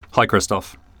Hi,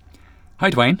 Christoph.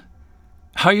 Hi, Dwayne.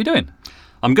 How are you doing?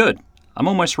 I'm good. I'm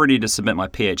almost ready to submit my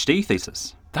PhD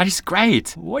thesis. That is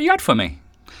great. What you got for me?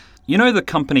 You know the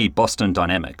company Boston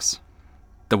Dynamics?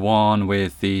 The one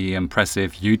with the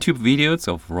impressive YouTube videos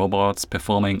of robots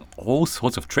performing all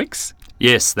sorts of tricks?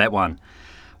 Yes, that one.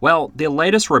 Well, their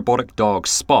latest robotic dog,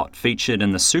 Spot, featured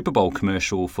in the Super Bowl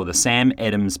commercial for the Sam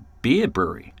Adams Beer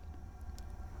Brewery.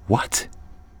 What?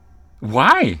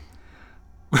 Why?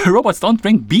 Robots don't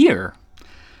drink beer.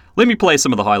 Let me play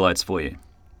some of the highlights for you.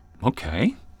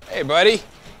 Okay. Hey, buddy.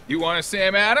 You want a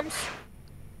Sam Adams?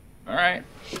 All right.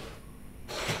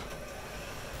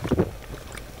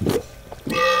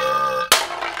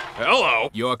 Hello.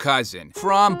 Your cousin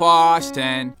from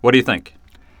Boston. What do you think?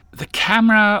 The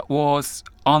camera was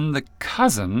on the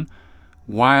cousin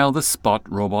while the Spot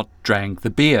robot drank the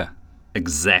beer.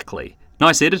 Exactly.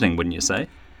 Nice editing, wouldn't you say?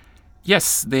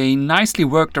 Yes, they nicely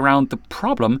worked around the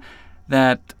problem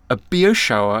that a beer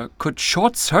shower could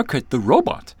short-circuit the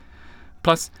robot.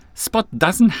 Plus, Spot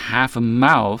doesn't have a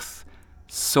mouth,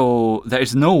 so there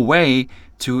is no way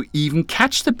to even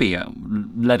catch the beer,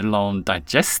 let alone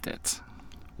digest it.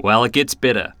 Well, it gets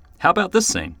better. How about this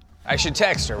scene? I should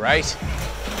text her, right?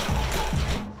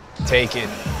 Take it.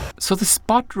 So the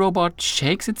Spot robot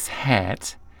shakes its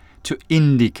head to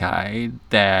indicate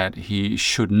that he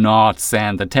should not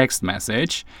send the text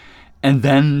message, and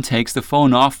then takes the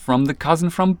phone off from the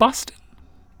cousin from Boston.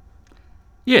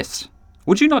 Yes.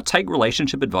 Would you not take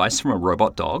relationship advice from a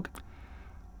robot dog?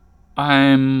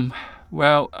 I'm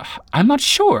not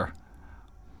sure.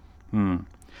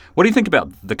 What do you think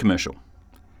about the commercial?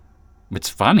 It's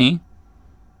funny.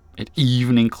 It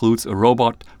even includes a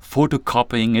robot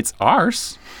photocopying its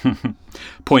arse.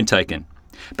 Point taken.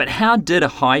 But how did a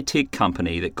high-tech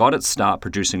company that got its start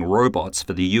producing robots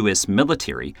for the US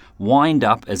military wind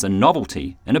up as a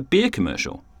novelty in a beer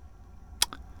commercial?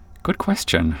 Good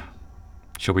question.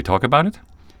 Shall we talk about it?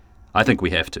 I think we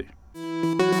have to.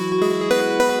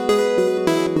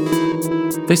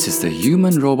 This is the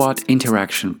Human-Robot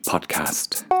Interaction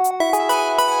Podcast.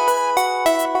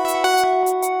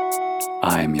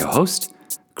 I'm your host,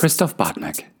 Christoph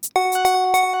Bartneck.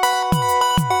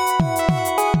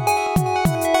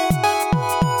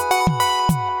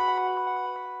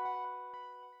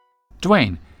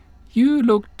 Dwayne, you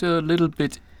looked a little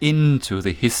bit into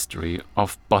the history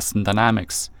of Boston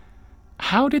Dynamics.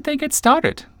 How did they get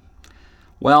started?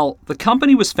 Well, the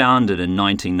company was founded in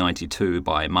 1992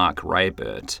 by Mark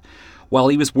Raibert while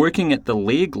he was working at the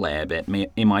Legg Lab at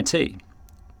MIT.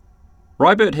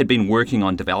 Raibert had been working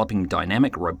on developing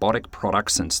dynamic robotic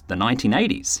products since the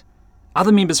 1980s.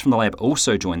 Other members from the lab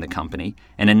also joined the company,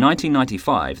 and in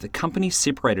 1995 the company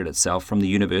separated itself from the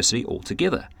university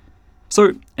altogether.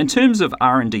 So, in terms of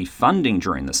R&D funding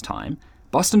during this time,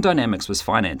 Boston Dynamics was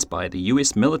financed by the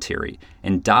US military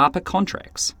and DARPA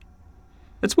contracts.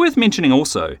 It's worth mentioning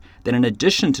also that in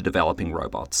addition to developing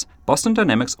robots, Boston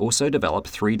Dynamics also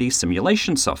developed 3D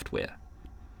simulation software.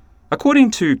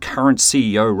 According to current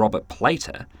CEO Robert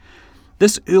Plater,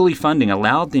 this early funding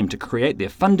allowed them to create their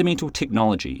fundamental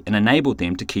technology and enabled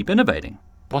them to keep innovating.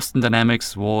 Boston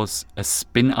Dynamics was a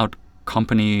spin-out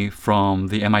company from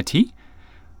the MIT?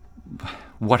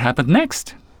 What happened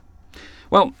next?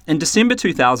 Well, in December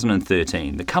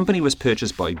 2013, the company was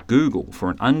purchased by Google for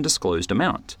an undisclosed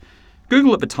amount.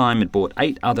 Google at the time had bought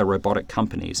 8 other robotic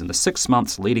companies in the 6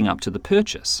 months leading up to the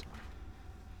purchase.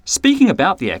 Speaking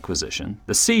about the acquisition,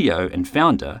 the CEO and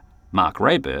founder, Mark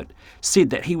Raibert, said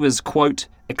that he was, quote,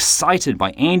 excited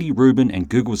by Andy Rubin and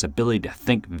Google's ability to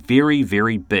think very,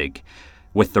 very big,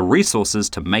 with the resources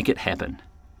to make it happen.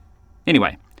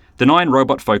 Anyway, the 9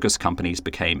 robot-focused companies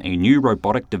became a new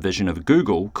robotic division of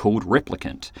Google called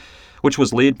Replicant, which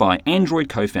was led by Android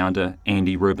co-founder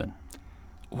Andy Rubin.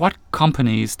 What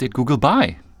companies did Google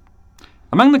buy?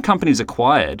 Among the companies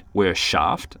acquired were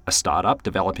Shaft, a startup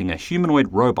developing a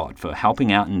humanoid robot for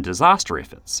helping out in disaster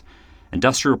efforts,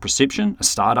 Industrial Perception, a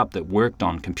startup that worked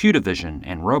on computer vision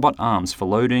and robot arms for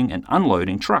loading and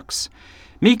unloading trucks,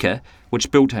 Mika, which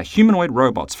built humanoid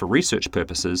robots for research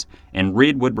purposes, and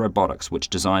Redwood Robotics, which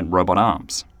designed robot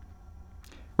arms.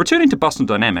 Returning to Boston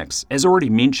Dynamics, as already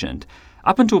mentioned,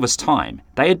 up until this time,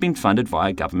 they had been funded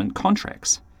via government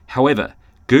contracts. However,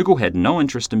 Google had no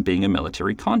interest in being a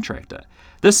military contractor.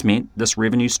 This meant this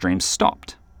revenue stream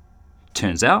stopped.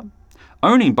 Turns out,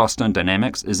 owning Boston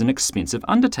Dynamics is an expensive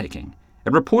undertaking.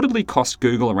 It reportedly cost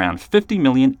Google around $50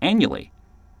 million annually.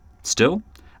 Still,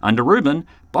 under Rubin,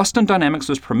 Boston Dynamics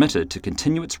was permitted to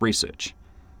continue its research.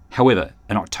 However,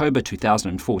 in October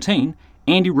 2014,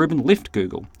 Andy Rubin left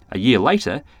Google. A year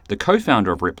later, the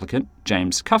co-founder of Replicant,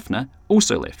 James Kuffner,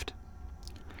 also left.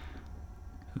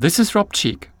 This is Rob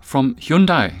Cheek from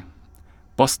Hyundai.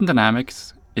 Boston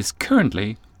Dynamics is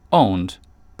currently owned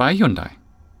by Hyundai.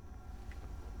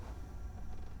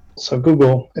 So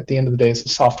Google, at the end of the day, is a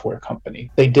software company.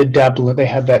 They did dabble. They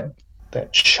had that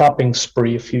shopping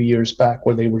spree a few years back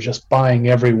where they were just buying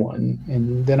everyone.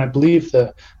 And then I believe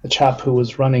the chap who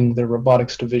was running the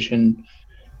robotics division,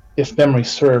 if memory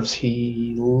serves,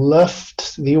 he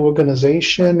left the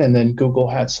organization, and then Google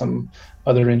had some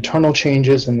other internal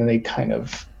changes, and then they kind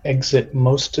of exit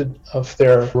most of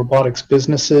their robotics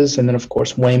businesses. And then, of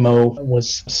course, Waymo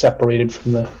was separated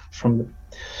from the.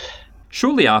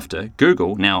 Shortly after,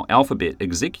 Google, now Alphabet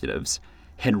executives,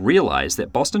 had realized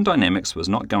that Boston Dynamics was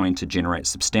not going to generate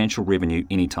substantial revenue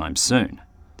anytime soon.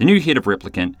 The new head of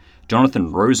Replicant,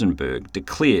 Jonathan Rosenberg,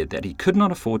 declared that he could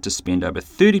not afford to spend over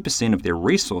 30% of their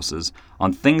resources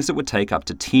on things that would take up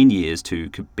to 10 years to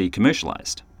be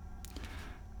commercialized.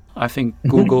 I think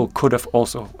Google could have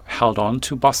also held on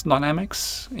to Boston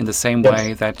Dynamics in the same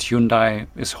way that Hyundai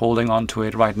is holding on to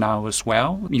it right now as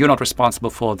well. You're not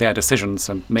responsible for their decisions,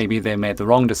 and maybe they made the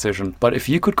wrong decision. But if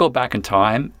you could go back in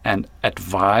time and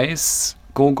advise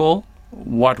Google,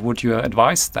 what would you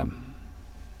advise them?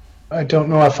 I don't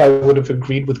know if I would have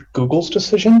agreed with Google's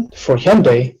decision. For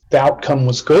Hyundai, the outcome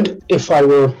was good. If I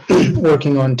were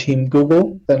working on Team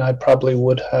Google, then I probably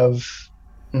would have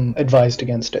advised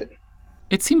against it.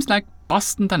 It seems like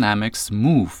Boston Dynamics'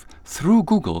 move through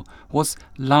Google was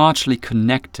largely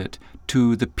connected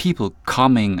to the people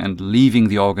coming and leaving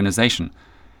the organization.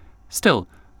 Still,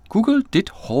 Google did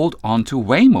hold on to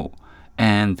Waymo,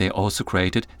 and they also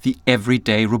created the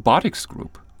Everyday Robotics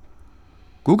Group.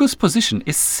 Google's position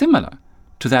is similar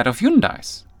to that of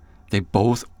Hyundai's. They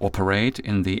both operate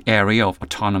in the area of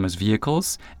autonomous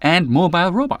vehicles and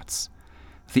mobile robots.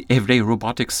 The Everyday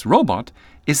Robotics robot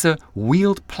is a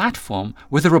wheeled platform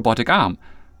with a robotic arm,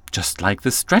 just like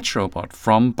the Stretch robot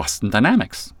from Boston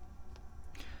Dynamics.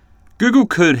 Google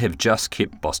could have just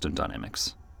kept Boston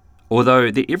Dynamics, although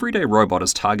the Everyday robot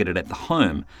is targeted at the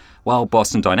home, while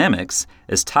Boston Dynamics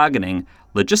is targeting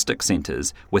logistics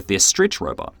centers with their Stretch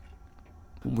robot.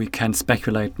 We can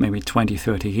speculate maybe 20,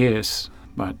 30 years,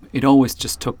 but it always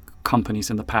just took companies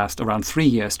in the past around 3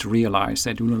 years to realize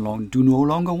they do no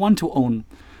longer want to own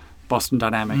Boston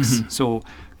Dynamics. Mm-hmm. So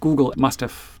Google must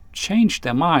have changed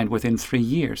their mind within 3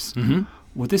 years. Mm-hmm.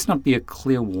 Would this not be a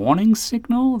clear warning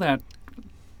signal that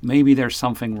maybe there's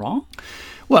something wrong?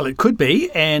 Well, it could be,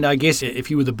 and I guess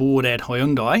if you were the board at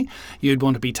Hyundai, you'd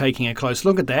want to be taking a close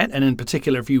look at that, and in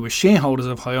particular if you were shareholders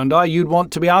of Hyundai, you'd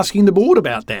want to be asking the board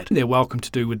about that. They're welcome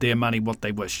to do with their money what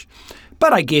they wish.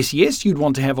 But I guess, yes, you'd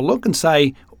want to have a look and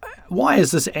say, why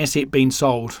has this asset been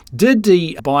sold? Did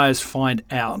the buyers find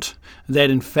out that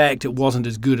in fact it wasn't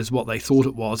as good as what they thought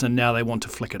it was, and now they want to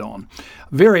flick it on?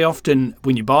 Very often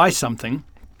when you buy something,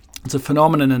 it's a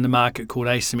phenomenon in the market called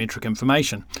asymmetric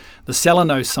information. The seller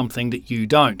knows something that you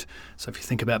don't. So if you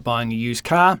think about buying a used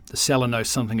car, the seller knows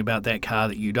something about that car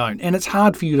that you don't. And it's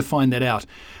hard for you to find that out.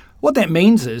 What that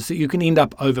means is that you can end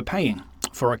up overpaying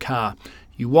for a car.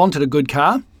 You wanted a good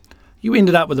car, you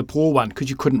ended up with a poor one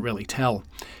because you couldn't really tell.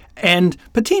 And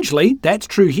potentially that's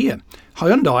true here.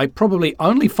 Hyundai probably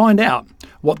only find out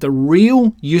what the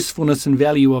real usefulness and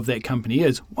value of that company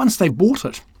is once they've bought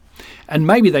it. And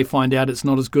maybe they find out it's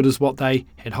not as good as what they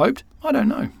had hoped. I don't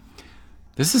know.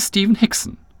 This is Stephen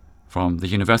Hickson from the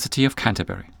University of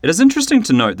Canterbury. It is interesting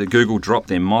to note that Google dropped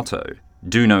their motto,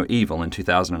 "Do no evil," in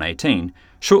 2018,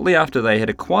 shortly after they had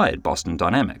acquired Boston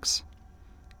Dynamics.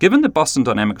 Given that Boston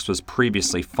Dynamics was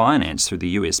previously financed through the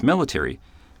US military,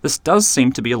 this does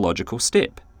seem to be a logical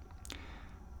step.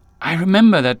 I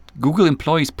remember that Google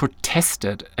employees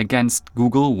protested against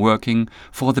Google working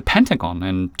for the Pentagon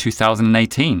in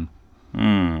 2018.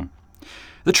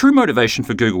 The true motivation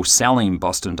for Google selling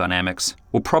Boston Dynamics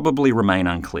will probably remain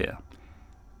unclear.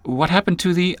 What happened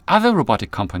to the other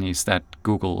robotic companies that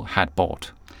Google had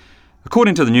bought?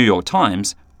 According to the New York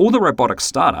Times, all the robotic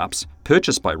startups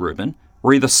purchased by Rubin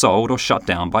were either sold or shut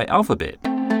down by Alphabet.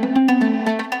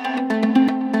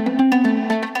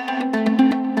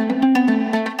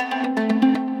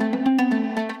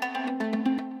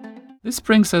 This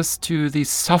brings us to the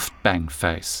SoftBank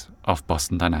phase of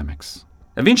Boston Dynamics.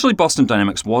 Eventually, Boston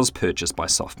Dynamics was purchased by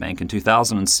SoftBank in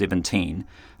 2017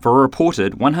 for a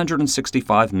reported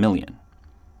 $165 million.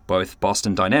 Both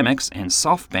Boston Dynamics and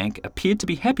SoftBank appeared to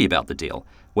be happy about the deal,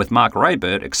 with Mark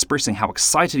Raibert expressing how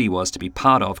excited he was to be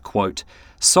part of, quote,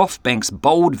 SoftBank's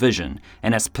bold vision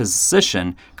and its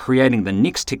position creating the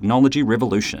next technology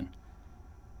revolution.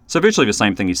 So virtually the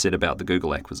same thing he said about the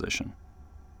Google acquisition.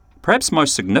 Perhaps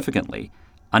most significantly,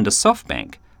 under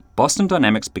SoftBank, Boston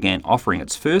Dynamics began offering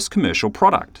its first commercial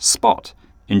product, Spot,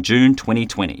 in June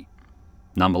 2020.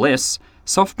 Nonetheless,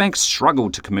 SoftBank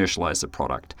struggled to commercialize the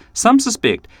product. Some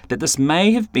suspect that this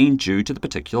may have been due to the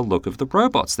particular look of the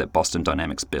robots that Boston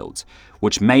Dynamics builds,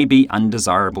 which may be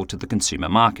undesirable to the consumer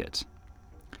market.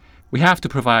 We have to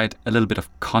provide a little bit of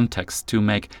context to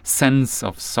make sense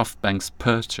of SoftBank's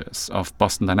purchase of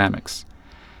Boston Dynamics.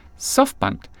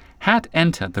 SoftBank had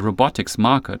entered the robotics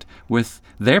market with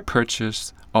their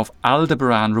purchase of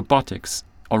Aldebaran Robotics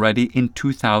already in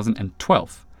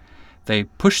 2012. They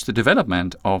pushed the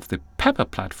development of the Pepper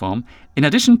platform in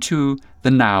addition to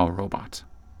the Now robot.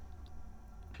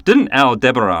 Didn't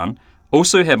Aldebaran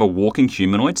also have a walking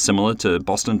humanoid similar to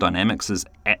Boston Dynamics'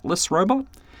 Atlas robot?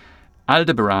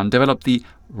 Aldebaran developed the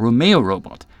Romeo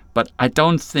robot, but I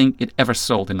don't think it ever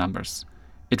sold in numbers.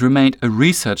 It remained a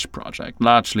research project,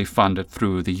 largely funded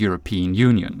through the European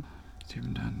Union.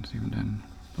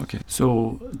 Okay.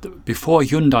 So before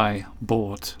Hyundai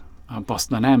bought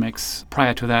Boston Dynamics,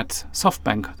 prior to that,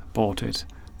 SoftBank bought it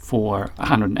for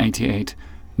 $188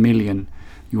 million.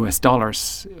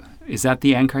 Is that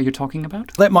the anchor you're talking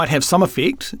about? That might have some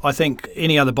effect. I think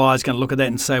any other buyer is going to look at that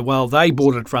and say, well, they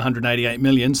bought it for $188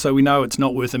 million, so we know it's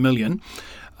not worth $1 million.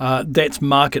 That's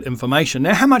market information.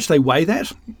 Now, how much they weigh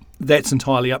that, that's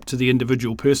entirely up to the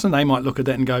individual person. They might look at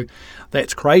that and go,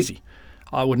 that's crazy.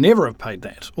 I would never have paid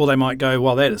that. Or they might go,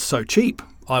 well, that is so cheap.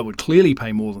 I would clearly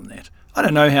pay more than that. I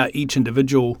don't know how each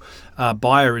individual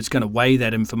buyer is going to weigh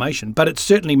that information, but it's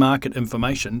certainly market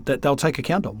information that they'll take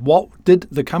account of. What did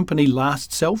the company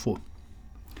last sell for?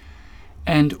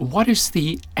 And what is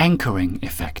the anchoring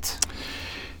effect?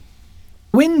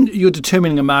 When you're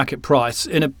determining a market price,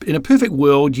 in a perfect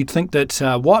world, you'd think that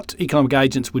what economic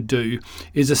agents would do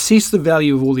is assess the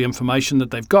value of all the information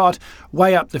that they've got,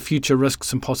 weigh up the future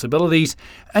risks and possibilities,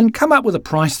 and come up with a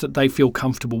price that they feel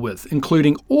comfortable with,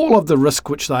 including all of the risk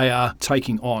which they are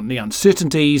taking on, the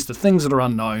uncertainties, the things that are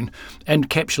unknown, and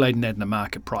encapsulating that in a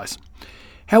market price.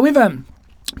 However,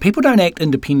 people don't act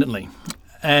independently.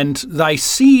 And they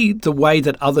see the way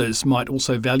that others might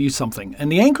also value something.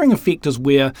 And the anchoring effect is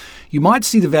where you might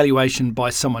see the valuation by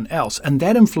someone else, and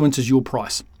that influences your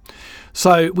price.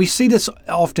 So we see this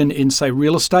often in, say,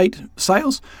 real estate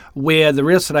sales, where the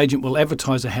real estate agent will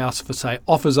advertise a house for, say,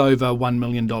 offers over $1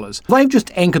 million. They've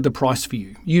just anchored the price for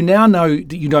you. You now know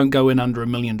that you don't go in under $1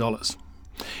 million.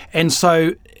 And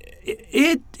so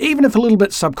even if a little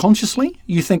bit subconsciously,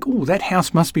 you think, oh, that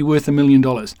house must be worth $1 million.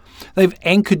 They've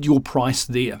anchored your price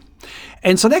there.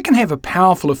 And so that can have a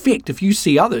powerful effect. If you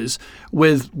see others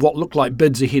with what look like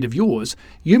bids ahead of yours,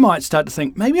 you might start to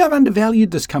think, maybe I've undervalued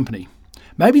this company.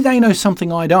 Maybe they know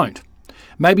something I don't.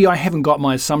 Maybe I haven't got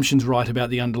my assumptions right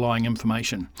about the underlying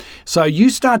information. So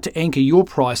you start to anchor your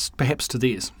price perhaps to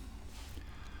theirs.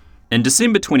 In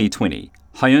December 2020,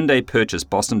 Hyundai purchased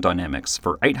Boston Dynamics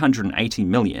for $880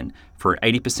 million for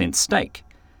an 80% stake.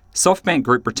 SoftBank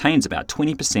Group retains about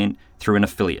 20% through an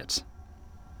affiliate.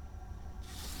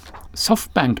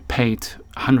 SoftBank paid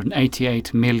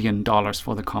 $188 million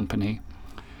for the company,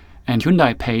 and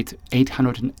Hyundai paid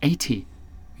 $880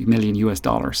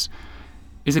 million.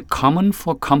 Is it common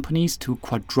for companies to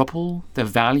quadruple their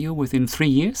value within 3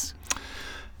 years?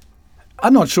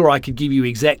 I'm not sure I could give you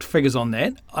exact figures on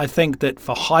that. I think that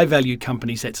for high-valued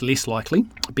companies, that's less likely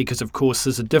because, of course,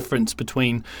 there's a difference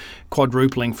between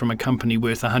quadrupling from a company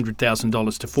worth $100,000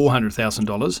 to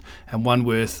 $400,000 and one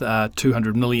worth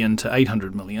 $200 million to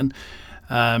 $800 million.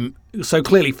 So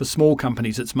clearly for small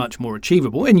companies, it's much more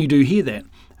achievable, and you do hear that.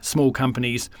 Small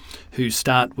companies who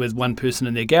start with one person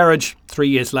in their garage, 3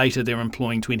 years later they're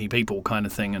employing 20 people kind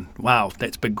of thing, and wow,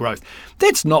 that's big growth.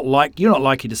 You're not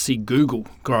likely to see Google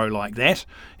grow like that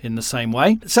in the same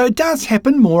way. So it does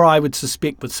happen more, I would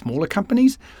suspect, with smaller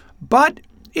companies, but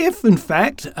if in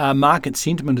fact market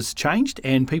sentiment has changed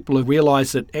and people have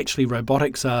realised that actually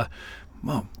robotics are,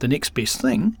 well, the next best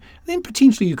thing, then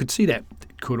potentially you could see that.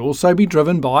 It could also be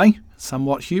driven by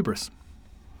somewhat hubris.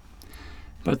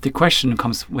 But the question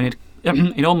comes when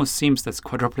it almost seems that's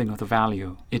quadrupling of the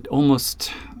value. It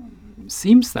almost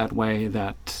seems that way,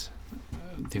 that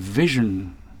the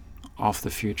vision of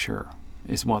the future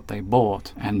is what they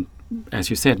bought. And as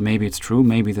you said, maybe it's true,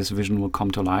 maybe this vision will come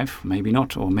to life, maybe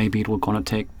not, or maybe it will going to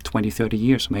take 20, 30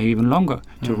 years, maybe even longer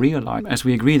to realize. As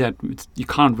we agree that you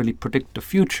can't really predict the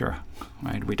future,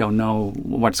 right? We don't know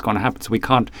what's going to happen, so we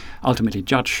can't ultimately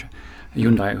judge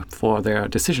Hyundai for their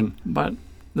decision. But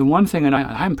the one thing that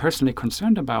I'm personally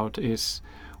concerned about is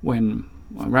when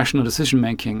rational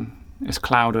decision-making is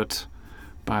clouded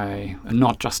by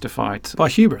not justified... By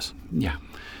hubris. Yeah.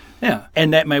 Yeah,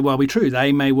 and that may well be true.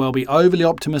 They may well be overly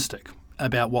optimistic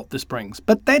about what this brings.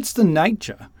 But that's the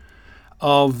nature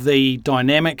of the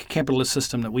dynamic capitalist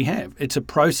system that we have. It's a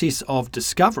process of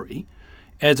discovery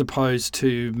as opposed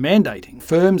to mandating.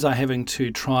 Firms are having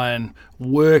to try and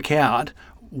work out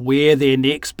where their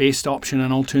next best option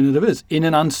and alternative is in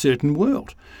an uncertain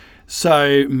world.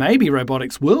 So maybe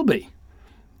robotics will be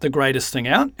the greatest thing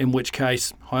out, in which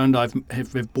case Hyundai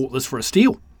have bought this for a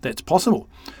steal. That's possible.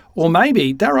 Or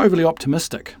maybe they're overly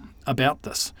optimistic about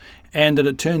this and that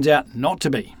it turns out not to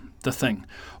be the thing.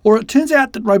 Or it turns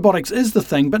out that robotics is the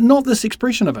thing, but not this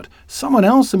expression of it. Someone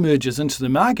else emerges into the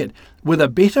market with a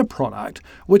better product,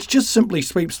 which just simply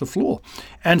sweeps the floor.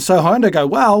 And so Hyundai go,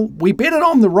 well, we betted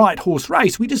on the right horse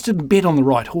race, we just didn't bet on the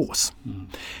right horse.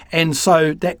 And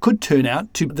so that could turn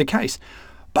out to be the case.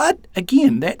 But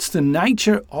again, that's the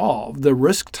nature of the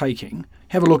risk-taking.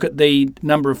 Have a look at the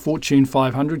number of Fortune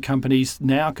 500 companies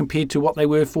now compared to what they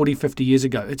were 40, 50 years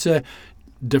ago. It's a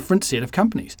different set of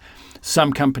companies.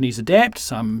 Some companies adapt,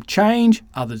 some change,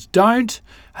 others don't.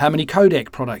 How many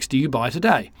Kodak products do you buy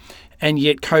today? And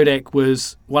yet Kodak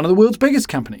was one of the world's biggest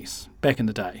companies back in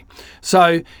the day.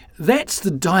 So that's the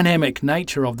dynamic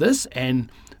nature of this,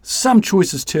 and some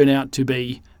choices turn out to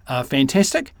be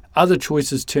fantastic. Other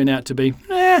choices turn out to be,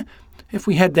 if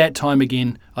we had that time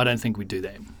again, I don't think we'd do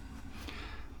that.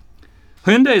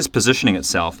 Hyundai is positioning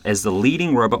itself as the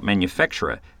leading robot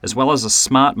manufacturer as well as a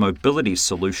smart mobility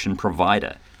solution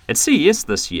provider. At CES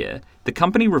this year, the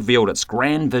company revealed its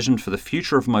grand vision for the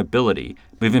future of mobility,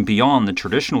 moving beyond the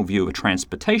traditional view of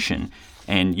transportation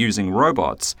and using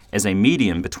robots as a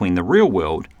medium between the real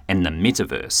world and the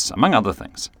metaverse, among other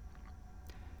things.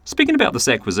 Speaking about this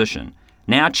acquisition,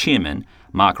 now Chairman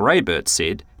Mark Raybert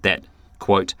said that,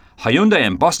 quote, Hyundai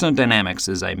and Boston Dynamics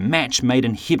is a match made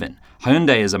in heaven.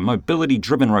 Hyundai is a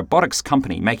mobility-driven robotics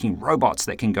company making robots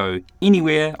that can go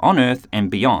anywhere on Earth and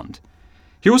beyond.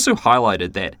 He also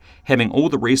highlighted that having all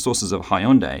the resources of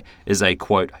Hyundai is a,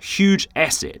 quote, huge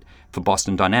asset for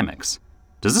Boston Dynamics.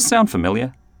 Does this sound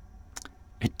familiar?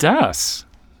 It does.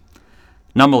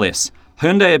 Nonetheless,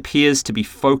 Hyundai appears to be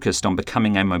focused on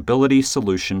becoming a mobility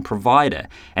solution provider,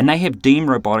 and they have deemed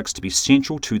robotics to be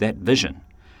central to that vision.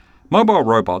 Mobile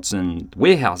robots in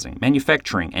warehousing,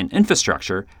 manufacturing, and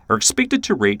infrastructure are expected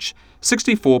to reach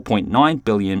 $64.9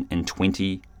 billion in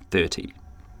 2030.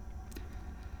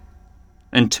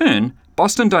 In turn,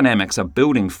 Boston Dynamics are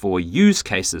building for use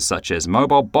cases such as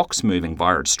mobile box moving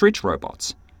via Stretch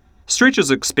robots. Stretch is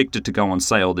expected to go on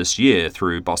sale this year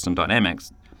through Boston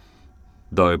Dynamics,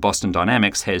 though Boston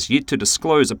Dynamics has yet to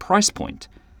disclose a price point.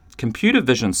 Computer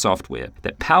vision software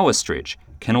that powers Stretch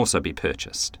can also be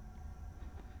purchased.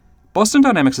 Boston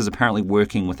Dynamics is apparently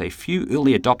working with a few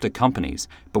early adopter companies,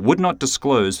 but would not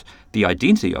disclose the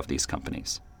identity of these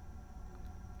companies.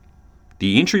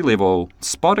 The entry-level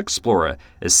Spot Explorer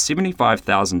is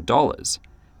 $75,000.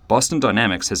 Boston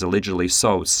Dynamics has allegedly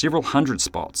sold several hundred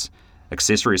Spots.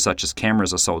 Accessories such as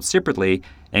cameras are sold separately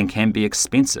and can be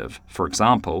expensive, for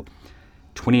example,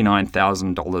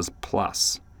 $29,000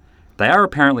 plus. They are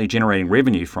apparently generating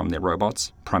revenue from their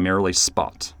robots, primarily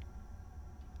Spot.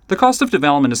 The cost of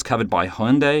development is covered by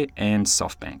Hyundai and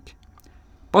SoftBank.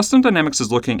 Boston Dynamics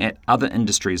is looking at other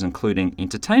industries including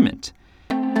entertainment.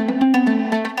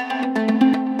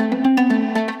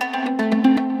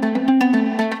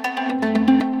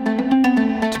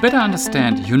 To better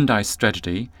understand Hyundai's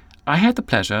strategy, I had the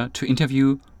pleasure to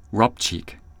interview Rob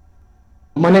Cheek.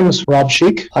 My name is Rob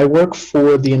Cheek. I work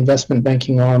for the investment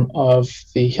banking arm of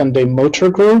the Hyundai Motor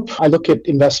Group. I look at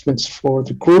investments for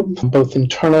the group, both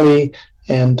internally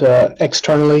and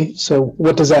externally. So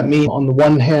what does that mean? On the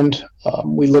one hand,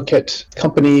 we look at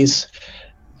companies,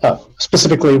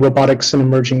 specifically robotics and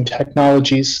emerging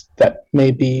technologies that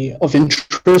may be of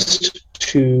interest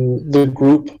to the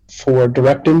group for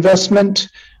direct investment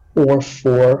or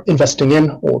for investing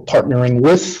in or partnering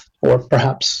with or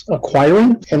perhaps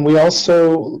acquiring. And we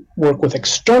also work with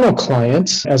external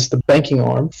clients as the banking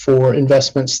arm for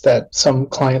investments that some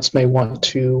clients may want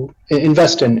to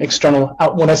invest in. External,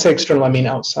 when I say external, I mean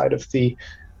outside of the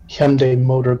Hyundai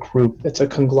Motor Group. It's a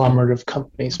conglomerate of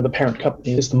companies. The parent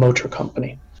company is the motor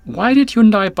company. Why did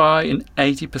Hyundai buy an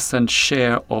 80%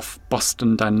 share of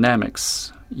Boston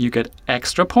Dynamics? You get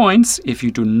extra points if you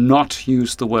do not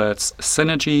use the words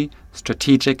synergy,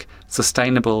 strategic,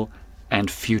 sustainable, and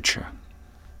future.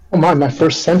 Oh my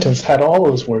first sentence had all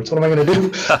those words. What am I going to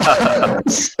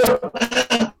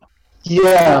do?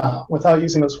 Yeah, without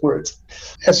using those words.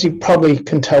 As you probably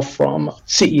can tell from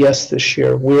CES this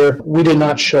year, we did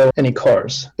not show any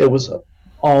cars. It was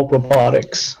all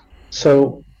robotics.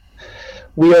 So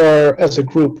we are, as a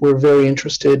group, we're very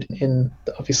interested in,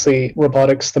 obviously,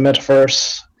 robotics, the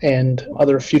metaverse, and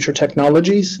other future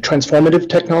technologies, transformative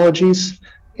technologies.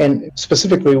 And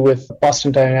specifically with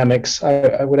Boston Dynamics,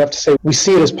 I would have to say we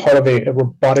see it as part of a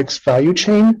robotics value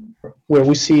chain. where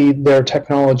we see their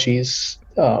technologies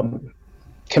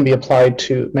can be applied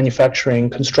to manufacturing,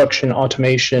 construction,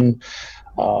 automation,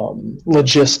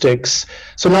 logistics.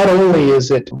 So not only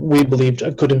is it, we believed,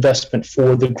 a good investment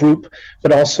for the group,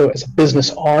 but also as a business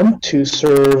arm to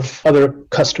serve other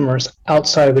customers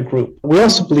outside of the group. We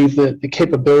also believe that the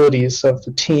capabilities of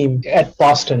the team at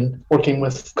Boston, working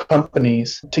with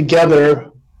companies together,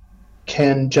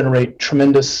 can generate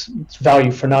tremendous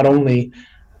value for not only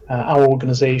our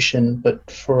organization, but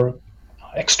for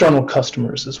external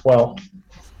customers as well.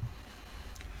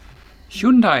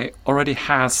 Hyundai already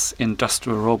has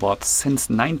industrial robots since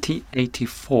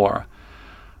 1984.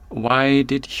 Why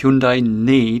did Hyundai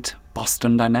need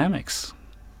Boston Dynamics?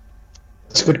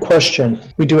 That's a good question.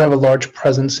 We do have a large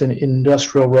presence in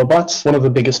industrial robots, one of the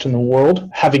biggest in the world.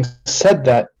 Having said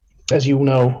that, as you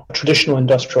know, traditional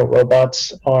industrial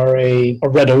robots are a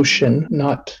red ocean,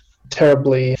 not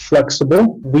terribly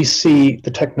flexible. We see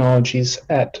the technologies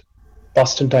at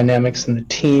Boston Dynamics and the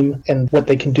team and what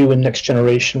they can do in next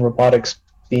generation robotics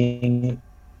being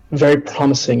very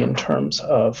promising in terms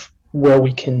of where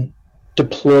we can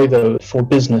deploy those for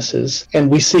businesses.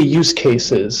 And we see use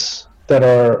cases that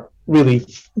are really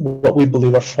what we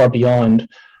believe are far beyond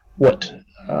what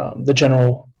the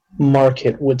general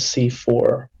market would see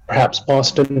for perhaps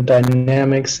Boston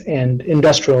Dynamics and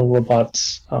industrial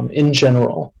robots in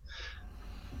general.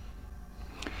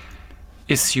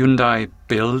 Is Hyundai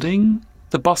building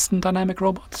the Boston Dynamic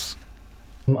robots?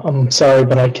 I'm sorry,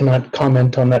 but I cannot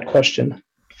comment on that question.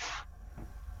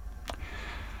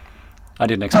 I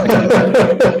didn't expect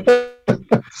it.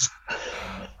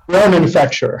 We're a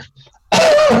manufacturer.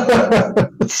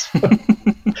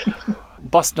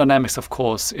 Boston Dynamics, of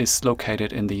course, is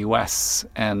located in the US,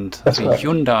 and That's the right.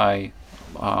 Hyundai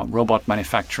robot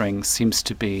manufacturing seems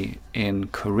to be in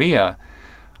Korea.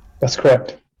 That's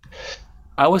correct.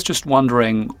 I was just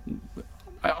wondering,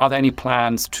 are there any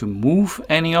plans to move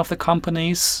any of the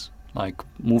companies, like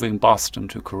moving Boston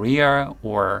to Korea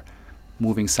or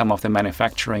moving some of the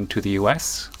manufacturing to the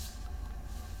US?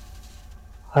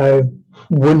 I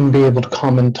wouldn't be able to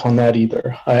comment on that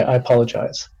either. I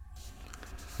apologize.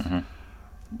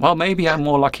 Well, maybe I'm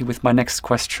more lucky with my next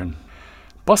question.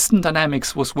 Boston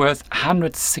Dynamics was worth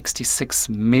 $166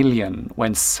 million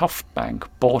when SoftBank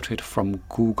bought it from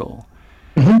Google.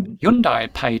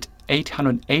 Hyundai paid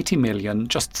 $880 million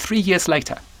just 3 years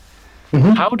later.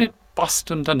 How did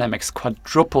Boston Dynamics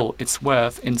quadruple its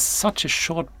worth in such a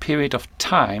short period of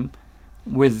time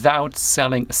without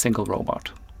selling a single robot?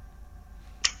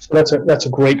 So that's a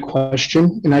great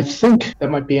question, and I think that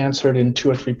might be answered in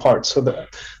 2 or 3 parts. So the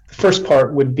first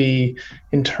part would be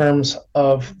in terms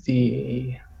of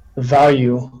the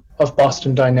value of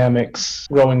Boston Dynamics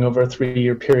growing over a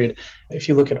 3-year period. If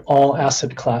you look at all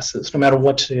asset classes, no matter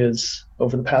what it is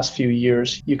over the past few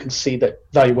years, you can see that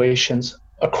valuations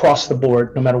across the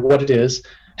board, no matter what it is,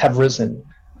 have risen.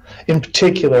 In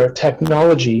particular,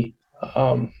 technology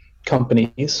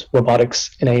companies,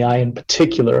 robotics and AI in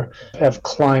particular, have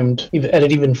climbed at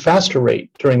an even faster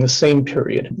rate during the same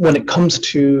period. When it comes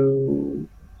to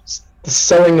the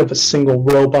selling of a single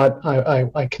robot,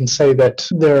 I can say that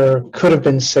there could have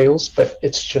been sales, but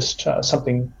it's just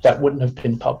something that wouldn't have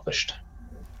been published.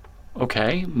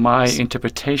 Okay, my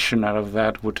interpretation out of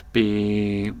that would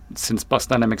be, since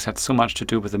Boston Dynamics had so much to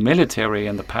do with the military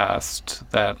in the past,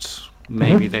 that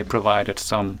maybe they provided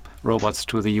some robots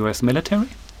to the US military?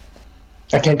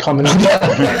 I can't comment on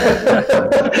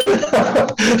that.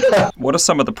 What are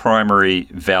some of the primary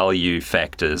value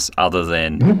factors other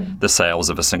than the sales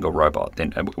of a single robot?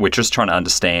 Then we're just trying to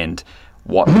understand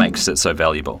what makes it so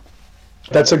valuable.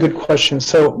 That's a good question.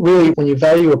 So really, when you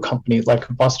value a company like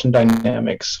Boston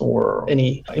Dynamics or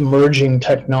any emerging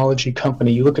technology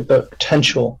company, you look at the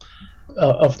potential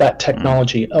of that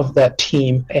technology, of that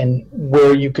team, and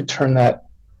where you could turn that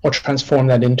or transform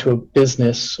that into a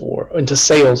business or into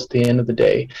sales at the end of the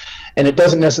day. And it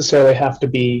doesn't necessarily have to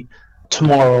be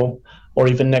tomorrow or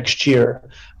even next year.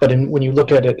 But when you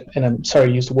look at it, and I'm sorry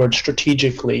to use the word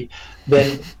strategically,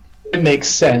 then it makes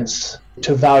sense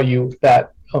to value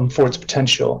that for its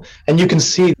potential. And you can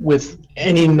see with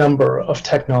any number of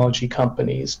technology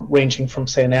companies, ranging from,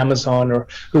 say, an Amazon, or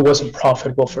who wasn't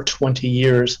profitable for 20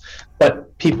 years,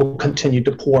 but people continued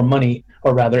to pour money,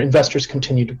 or rather investors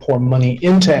continued to pour money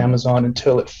into Amazon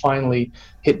until it finally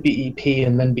hit BEP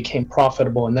and then became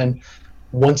profitable. And then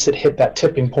once it hit that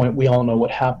tipping point, we all know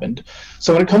what happened.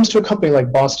 So when it comes to a company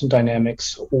like Boston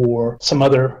Dynamics or some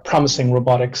other promising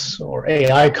robotics or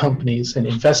AI companies and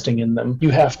investing in them, you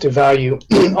have to value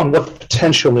on what the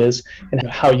potential is and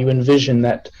how you envision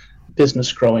that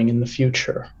business growing in the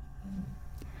future.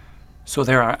 So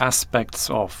there are aspects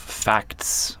of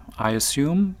facts I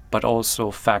assume, but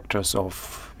also factors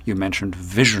of, you mentioned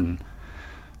vision.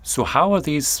 So how are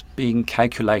these being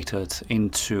calculated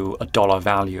into a dollar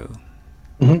value?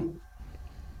 Mhm.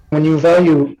 When you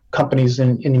value companies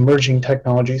in emerging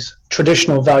technologies,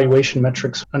 traditional valuation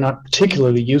metrics are not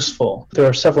particularly useful. There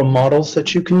are several models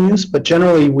that you can use, but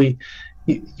generally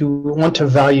you want to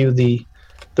value the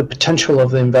potential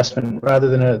of the investment rather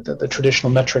than the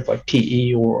traditional metric like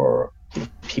PE or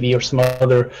PB or some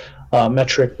other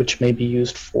metric which may be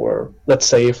used for, let's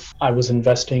say, if I was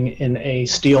investing in a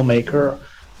steel maker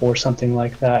or something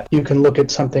like that. You can look at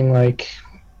something like,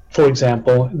 for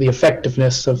example, the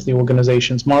effectiveness of the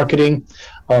organization's marketing.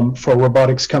 For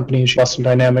robotics companies, Boston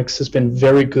Dynamics has been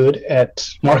very good at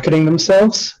marketing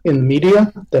themselves in the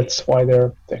media. That's why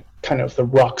they're kind of the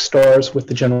rock stars with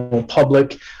the general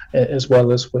public, as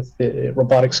well as with the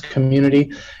robotics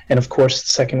community. And of course,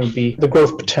 the second would be the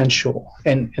growth potential.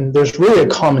 And there's really a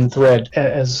common thread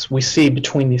as we see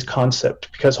between these concepts,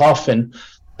 because often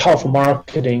powerful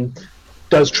marketing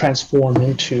does transform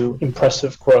into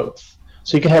impressive growth.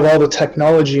 So you can have all the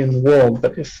technology in the world,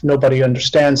 but if nobody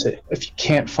understands it, if you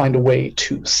can't find a way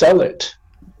to sell it,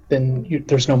 then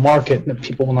there's no market and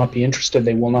people will not be interested.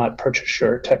 They will not purchase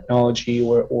your technology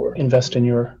or invest in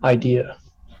your idea.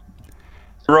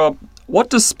 Rob, what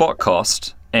does Spot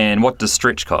cost and what does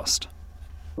Stretch cost?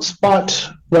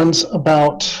 Spot runs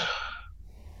about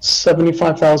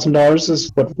 $75,000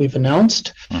 is what we've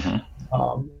announced.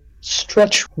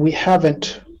 Stretch, we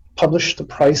haven't published the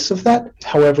price of that.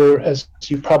 However, as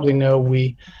you probably know,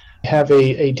 we have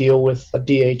a deal with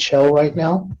DHL right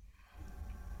now.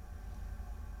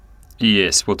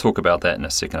 Yes, we'll talk about that in a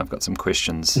second. I've got some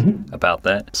questions about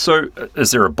that. So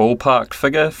is there a ballpark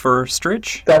figure for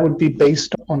Stretch? That would be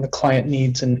based on the client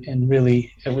needs and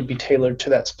really it would be tailored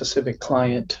to that specific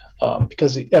client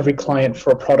because every client for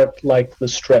a product like the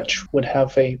Stretch would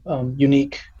have a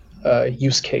unique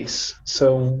use case.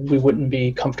 So we wouldn't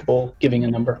be comfortable giving a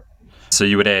number. So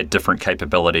you would add different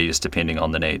capabilities depending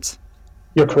on the needs?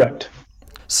 You're correct.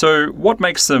 So what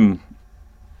makes them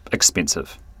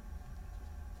expensive?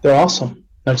 They're awesome.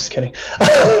 No, just kidding.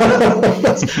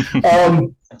 I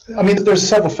mean, there's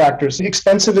several factors.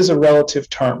 Expensive is a relative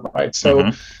term, right?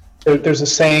 So there's a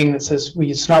saying that says,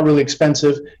 it's not really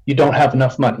expensive. You don't have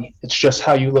enough money. It's just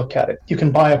how you look at it. You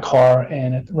can buy a car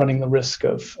and running the risk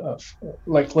of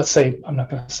like, let's say, I'm not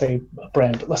going to say a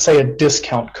brand, but let's say a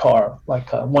discount car,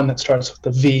 like one that starts with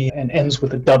a V and ends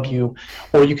with a W,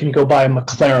 or you can go buy a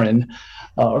McLaren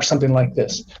or something like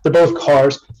this. They're both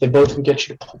cars. They both can get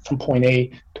you from point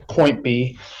A to point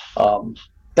B.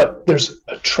 But there's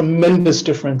a tremendous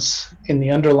difference in the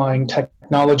underlying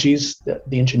technologies,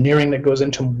 the engineering that goes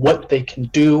into what they can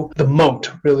do, the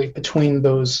moat really between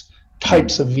those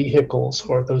types of vehicles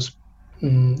or those,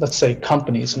 let's say,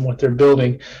 companies and what they're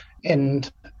building.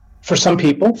 And for some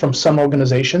people, from some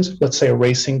organizations, let's say a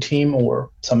racing team or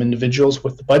some individuals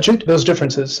with the budget, those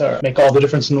differences make all the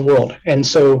difference in the world. And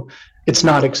so it's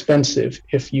not expensive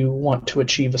if you want to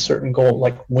achieve a certain goal,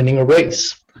 like winning a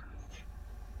race.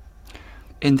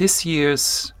 In this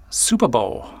year's Super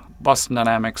Bowl, Boston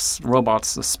Dynamics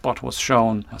robots, the Spot was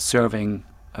shown serving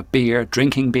a beer,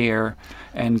 drinking beer,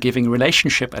 and giving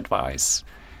relationship advice.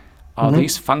 Are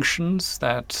these functions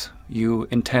that you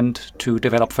intend to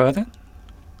develop further?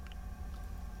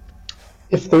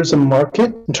 If there's a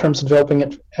market in terms of developing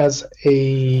it as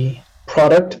a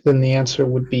product, then the answer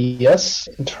would be yes.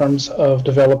 In terms of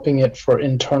developing it for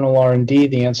internal R&D,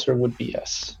 the answer would be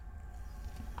yes.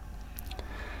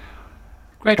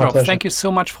 Great, My Rob. pleasure. Thank you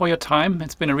so much for your time.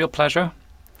 It's been a real pleasure.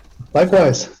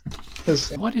 Likewise.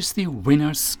 What is the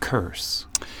winner's curse?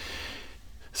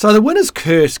 So the winner's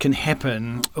curse can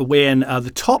happen when the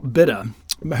top bidder,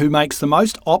 who makes the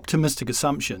most optimistic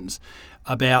assumptions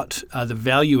about the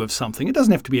value of something, it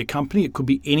doesn't have to be a company, it could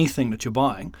be anything that you're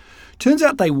buying, turns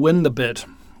out they win the bid.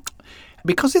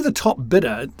 Because they're the top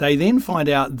bidder, they then find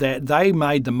out that they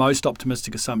made the most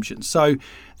optimistic assumptions. So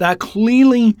they're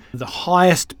clearly the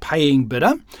highest paying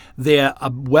bidder. They're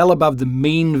well above the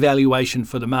mean valuation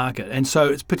for the market. And so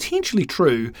it's potentially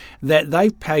true that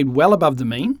they've paid well above the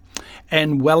mean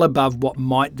and well above what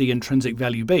might the intrinsic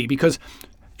value be. Because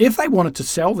if they wanted to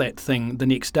sell that thing the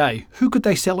next day, who could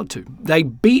they sell it to? They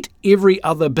beat every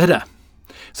other bidder.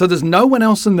 So there's no one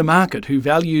else in the market who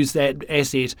values that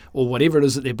asset or whatever it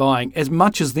is that they're buying as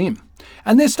much as them.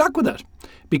 And they're stuck with it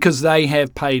because they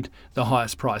have paid the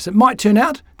highest price. It might turn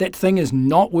out that thing is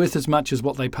not worth as much as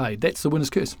what they paid. That's the winner's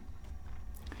curse.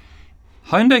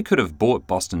 Hyundai could have bought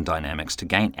Boston Dynamics to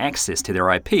gain access to their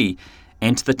IP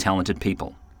and to the talented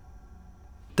people.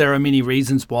 There are many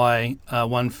reasons why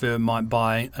one firm might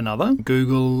buy another.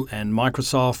 Google and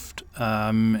Microsoft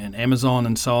and Amazon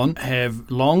and so on have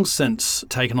long since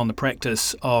taken on the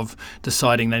practice of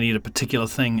deciding they need a particular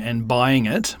thing and buying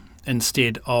it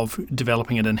instead of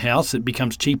developing it in-house. It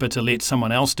becomes cheaper to let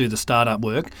someone else do the startup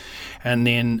work. And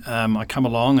then I come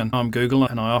along and I'm Google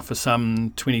and I offer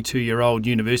some 22-year-old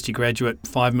university graduate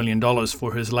 $5 million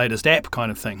for his latest app kind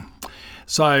of thing.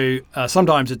 So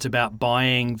sometimes it's about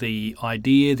buying the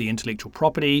idea, the intellectual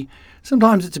property.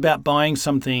 Sometimes it's about buying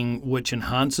something which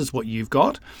enhances what you've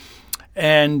got.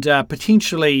 And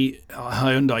potentially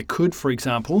Hyundai could, for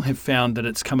example, have found that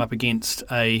it's come up against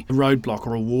a roadblock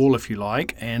or a wall, if you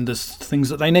like, and there's things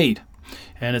that they need.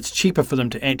 And it's cheaper for them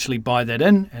to actually buy that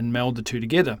in and meld the two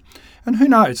together. And who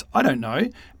knows? I don't know.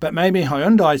 But maybe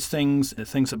Hyundai's things, the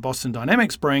things that Boston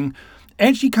Dynamics bring,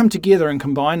 actually come together and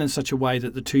combine in such a way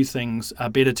that the two things are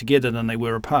better together than they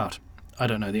were apart. I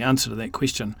don't know the answer to that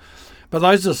question. But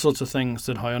those are the sorts of things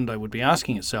that Hyundai would be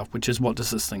asking itself, which is, what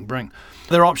does this thing bring?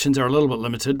 Their options are a little bit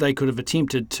limited. They could have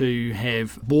attempted to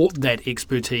have bought that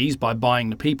expertise by buying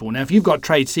the people. Now, if you've got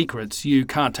trade secrets, you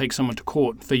can't take someone to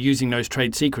court for using those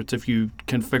trade secrets if you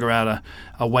can figure out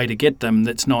a way to get them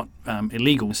that's not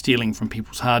illegal. Stealing from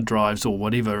people's hard drives or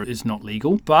whatever is not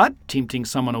legal. But tempting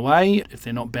someone away, if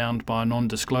they're not bound by a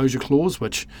non-disclosure clause,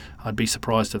 which I'd be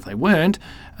surprised if they weren't,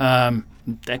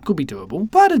 that could be doable.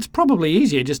 But it's probably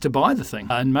easier just to buy the thing.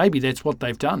 And maybe that's what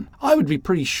they've done. I would be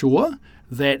pretty sure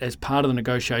that as part of the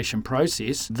negotiation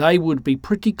process, they would be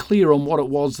pretty clear on what it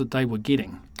was that they were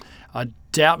getting. I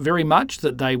doubt very much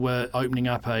that they were opening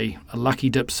up a Lucky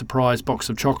Dip surprise box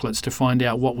of chocolates to find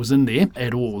out what was in there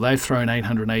at all. They've thrown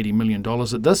 $880 million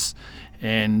at this,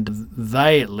 and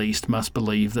they at least must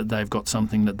believe that they've got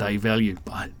something that they value.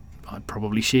 I'd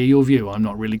probably share your view. I'm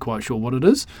not really quite sure what it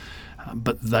is,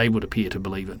 but they would appear to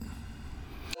believe it.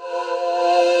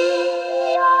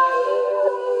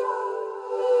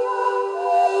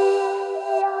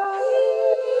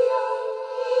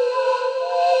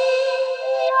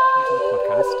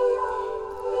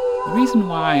 The reason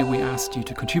why we asked you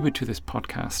to contribute to this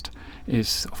podcast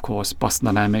is, of course, Boston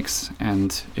Dynamics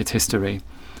and its history.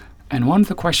 And one of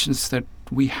the questions that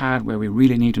we had where we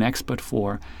really need an expert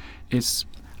for is,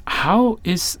 how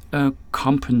is a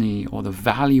company or the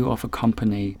value of a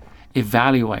company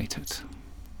evaluated?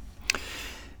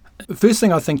 The first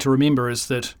thing I think to remember is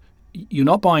that you're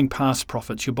not buying past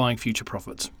profits, you're buying future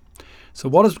profits. So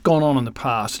what has gone on in the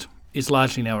past is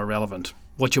largely now irrelevant.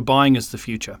 What you're buying is the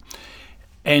future.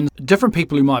 And different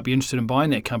people who might be interested in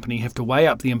buying that company have to weigh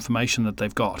up the information that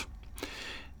they've got.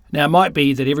 Now, it might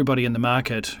be that everybody in the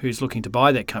market who's looking to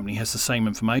buy that company has the same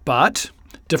information, but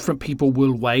different people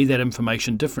will weigh that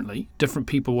information differently. Different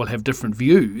people will have different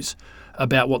views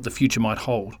about what the future might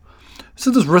hold. So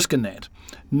there's risk in that.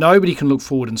 Nobody can look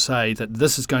forward and say that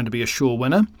this is going to be a sure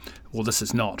winner or this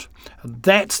is not.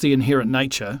 That's the inherent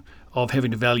nature of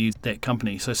having to value that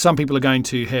company. So some people are going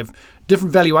to have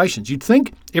different valuations. You'd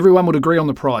think everyone would agree on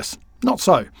the price. Not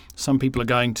so. Some people are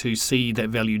going to see that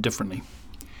value differently.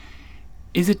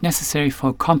 Is it necessary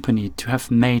for a company to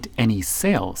have made any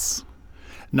sales?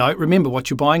 No, remember, what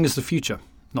you're buying is the future,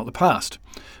 not the past.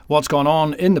 What's gone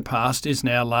on in the past is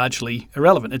now largely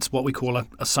irrelevant. It's what we call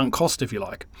a sunk cost, if you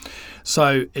like.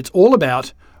 So it's all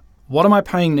about, what am I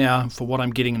paying now for what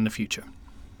I'm getting in the future?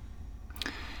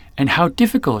 And how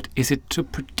difficult is it to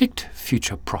predict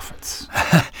future profits?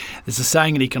 There's a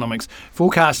saying in economics,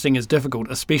 forecasting is difficult,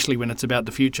 especially when it's about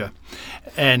the future.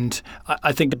 And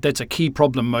I think that's a key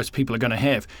problem most people are going to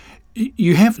have.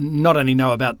 You have not only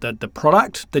know about the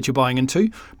product that you're buying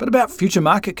into, but about future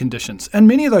market conditions. And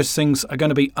many of those things are going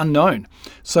to be unknown.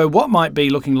 So what might be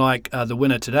looking like the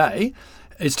winner today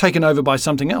is taken over by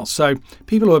something else. So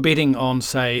people who are betting on,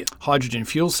 say, hydrogen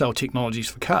fuel cell technologies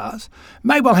for cars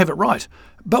may well have it right.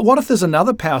 But what if there's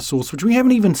another power source which we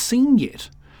haven't even seen yet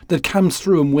that comes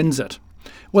through and wins it?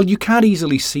 Well, you can't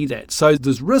easily see that. So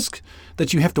there's risk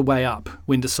that you have to weigh up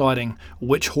when deciding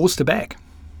which horse to back.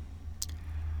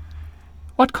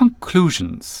 What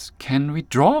conclusions can we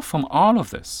draw from all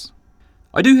of this?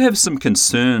 I do have some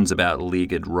concerns about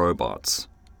legged robots.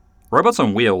 Robots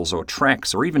on wheels or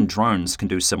tracks or even drones can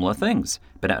do similar things,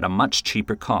 but at a much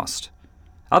cheaper cost.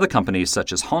 Other companies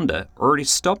such as Honda already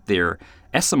stopped their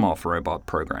Asimov robot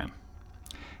program.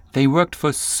 They worked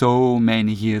for so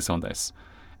many years on this.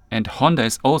 And Honda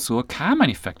is also a car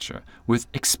manufacturer with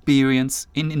experience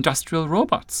in industrial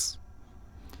robots.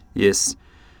 Yes,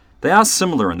 they are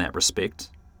similar in that respect,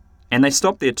 and they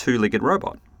stopped their two-legged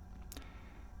robot.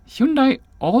 Hyundai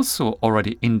also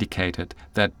already indicated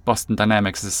that Boston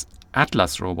Dynamics'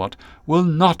 Atlas robot will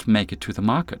not make it to the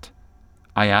market.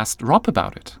 I asked Rob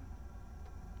about it.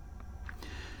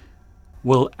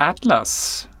 Will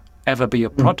Atlas ever be a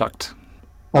product?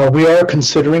 We are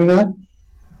considering that.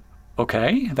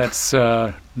 Okay, that's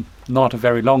not a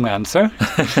very long answer.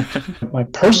 My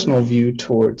personal view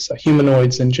towards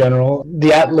humanoids in general,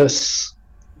 the Atlas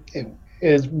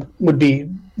would be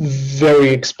very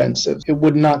expensive. It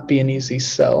would not be an easy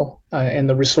sell, and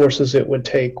the resources it would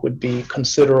take would be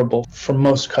considerable for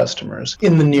most customers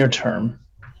in the near term.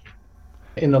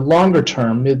 In the longer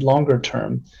term, mid-longer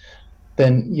term,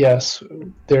 then yes,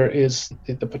 there is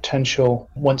the potential,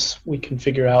 once we can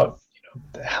figure out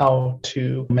how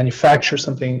to manufacture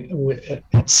something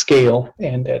at scale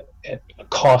and at a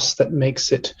cost that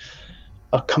makes it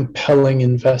a compelling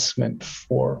investment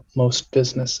for most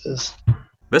businesses.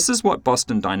 This is what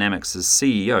Boston Dynamics'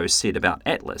 CEO said about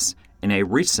Atlas in a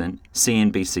recent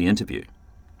CNBC interview.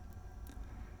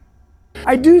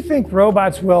 I do think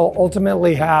robots will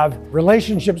ultimately have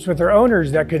relationships with their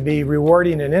owners that could be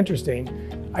rewarding and interesting.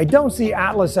 I don't see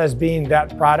Atlas as being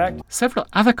that product. Several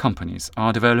other companies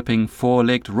are developing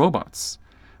four-legged robots,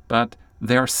 but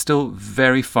they are still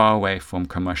very far away from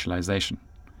commercialization.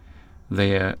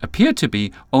 They appear to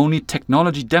be only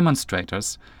technology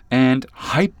demonstrators and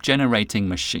hype-generating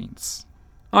machines.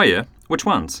 Oh yeah, which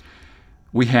ones?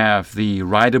 We have the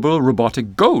rideable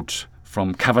robotic goat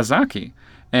from Kawasaki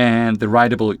and the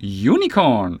rideable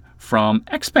unicorn from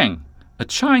XPeng, a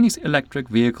Chinese electric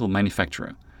vehicle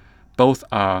manufacturer. Both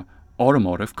are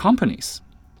automotive companies.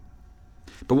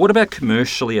 But what about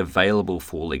commercially available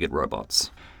four-legged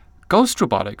robots? Ghost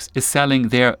Robotics is selling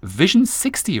their Vision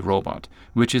 60 robot,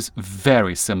 which is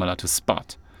very similar to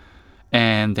Spot.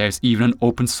 And there's even an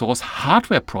open source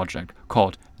hardware project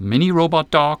called Mini Robot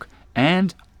Dog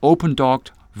and Open Dog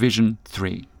Vision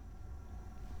 3.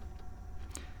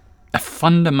 A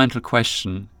fundamental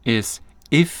question is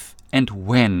if and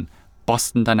when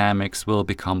Boston Dynamics will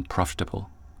become profitable.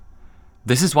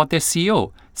 This is what their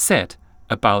CEO said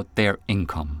about their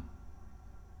income.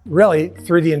 Really,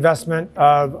 through the investment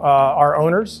of our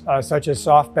owners, such as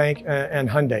SoftBank and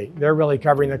Hyundai. They're really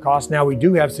covering the cost. Now, we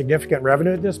do have significant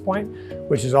revenue at this point,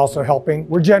 which is also helping.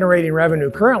 We're generating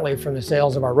revenue currently from the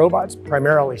sales of our robots,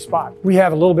 primarily Spot. We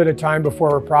have a little bit of time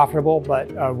before we're profitable, but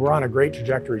we're on a great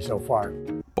trajectory so far.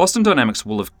 Boston Dynamics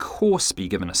will of course be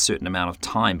given a certain amount of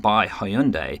time by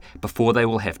Hyundai before they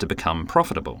will have to become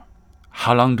profitable.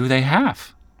 How long do they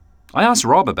have? I asked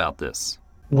Rob about this.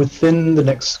 Within the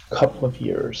next couple of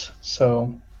years.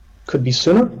 So could be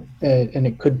sooner, and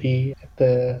it could be at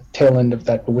the tail end of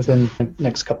that, but within the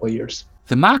next couple of years.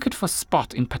 The market for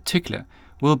Spot in particular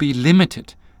will be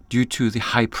limited due to the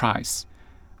high price.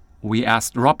 We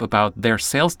asked Rob about their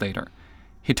sales data.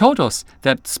 He told us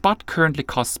that Spot currently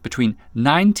costs between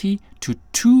 $90,000 to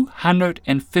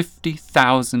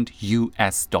 $250,000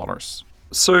 US.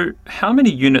 So how many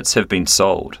units have been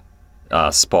sold,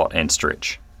 Spot and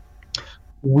Stretch?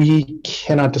 We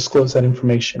cannot disclose that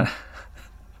information,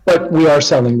 but we are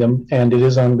selling them, and it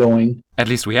is ongoing. At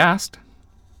least we asked.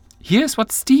 Here's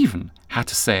what Stephen had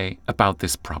to say about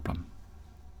this problem.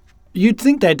 You'd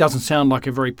think that doesn't sound like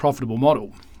a very profitable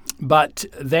model, but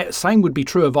that same would be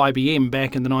true of IBM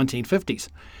back in the 1950s.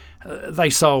 They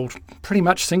sold pretty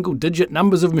much single-digit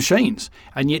numbers of machines,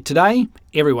 and yet today,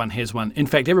 everyone has one. In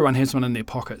fact, everyone has one in their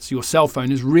pockets. Your cell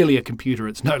phone is really a computer.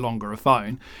 It's no longer a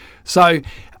phone. So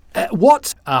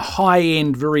what's a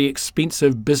high-end, very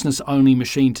expensive business-only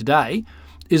machine today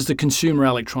is the consumer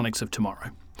electronics of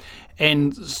tomorrow.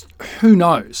 And who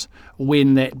knows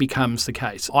when that becomes the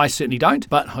case. I certainly don't,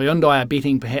 but Hyundai are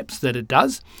betting perhaps that it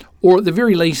does. Or at the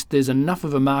very least, there's enough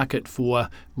of a market for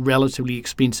relatively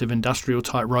expensive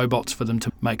industrial-type robots for them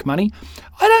to make money.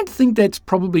 I don't think that's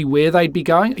probably where they'd be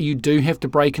going. You do have to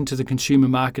break into the consumer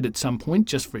market at some point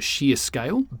just for sheer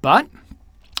scale, but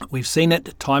we've seen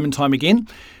it time and time again.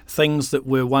 Things that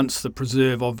were once the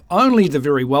preserve of only the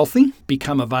very wealthy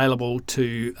become available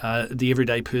to the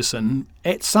everyday person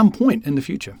at some point in the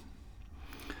future.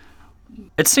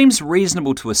 It seems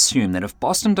reasonable to assume that if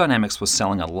Boston Dynamics was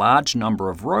selling a large number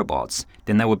of robots,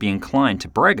 then they would be inclined to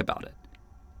brag about it.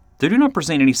 They do not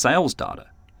present any sales data.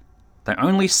 They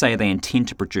only say they intend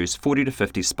to produce 40 to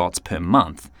 50 Spots per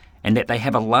month, and that they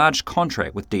have a large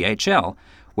contract with DHL,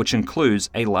 which includes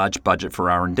a large budget for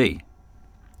R&D.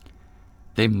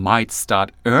 They might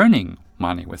start earning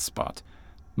money with Spot,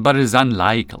 but it is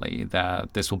unlikely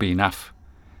that this will be enough.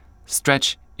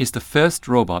 Stretch is the first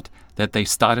robot that they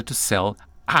started to sell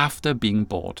after being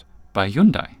bought by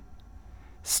Hyundai.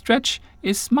 Stretch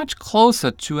is much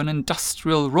closer to an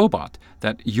industrial robot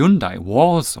that Hyundai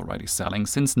was already selling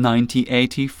since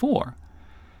 1984.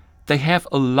 They have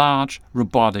a large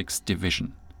robotics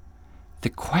division. The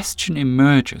question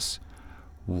emerges,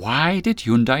 Why did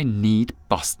Hyundai need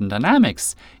Boston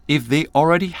Dynamics if they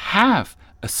already have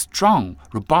a strong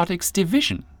robotics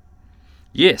division?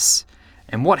 Yes,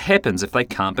 and what happens if they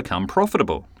can't become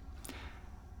profitable?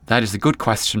 That is a good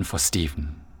question for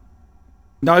Stephen.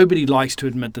 Nobody likes to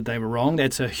admit that they were wrong.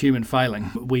 That's a human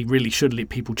failing. We really should let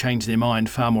people change their mind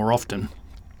far more often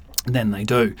than they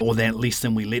do, or at least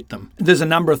than we let them. There's a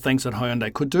number of things that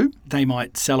Hyundai could do. They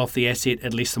might sell off the asset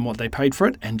at less than what they paid for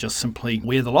it and just simply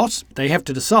wear the loss. They have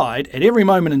to decide at every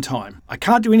moment in time, I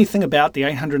can't do anything about the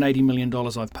 $880 million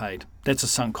I've paid. That's a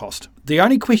sunk cost. The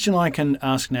only question I can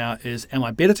ask now is, am I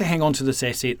better to hang on to this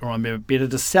asset or am I better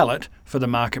to sell it for the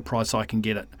market price I can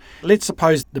get it? Let's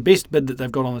suppose the best bid that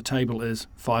they've got on the table is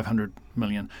 $500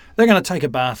 million. They're going to take a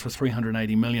bath for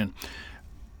 $380 million.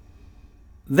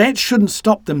 That shouldn't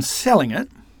stop them selling it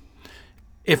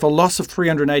if a loss of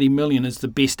 $380 million is the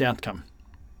best outcome.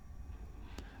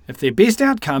 If their best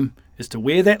outcome is to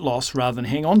wear that loss rather than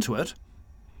hang on to it,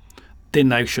 then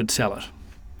they should sell it.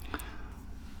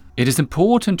 It is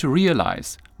important to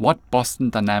realize what Boston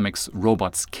Dynamics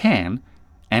robots can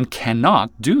and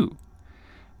cannot do.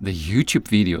 The YouTube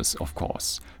videos, of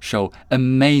course, show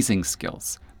amazing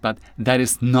skills, but that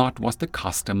is not what the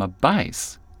customer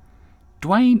buys.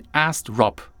 Dwayne asked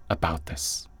Rob about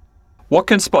this. What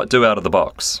can Spot do out of the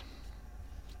box?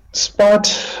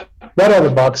 Spot, right out of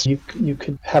the box, you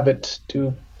could have it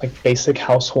do like basic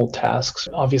household tasks.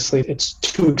 Obviously, it's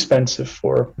too expensive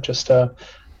for just a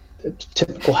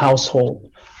typical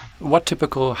household. What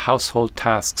typical household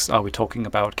tasks are we talking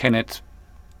about? Can it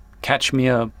catch me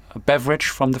a beverage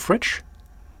from the fridge?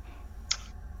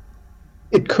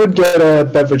 It could get a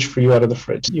beverage for you out of the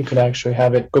fridge. You could actually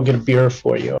have it go get a beer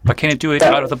for you. But can it do it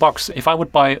out of the box? If I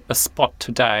would buy a Spot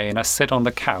today and I sit on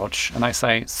the couch and I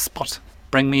say, Spot,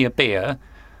 bring me a beer,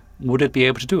 would it be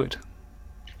able to do it?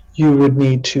 You would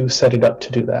need to set it up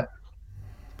to do that.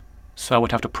 So I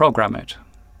would have to program it.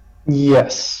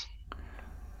 Yes.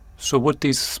 So would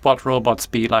these Spot robots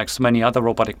be like so many other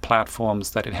robotic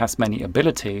platforms that it has many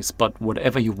abilities, but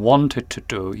whatever you want it to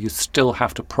do, you still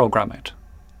have to program it?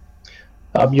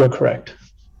 You're correct.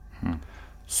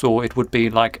 So it would be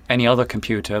like any other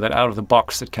computer that out of the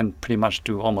box it can pretty much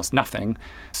do almost nothing.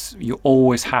 You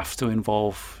always have to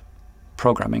involve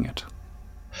programming it.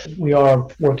 We are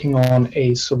working on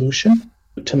a solution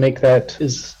to make that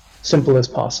as simple as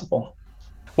possible.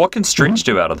 What can Stretch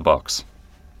do out of the box?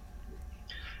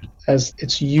 As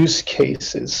its use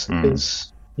case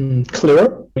is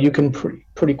clearer, you can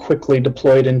pretty quickly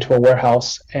deploy it into a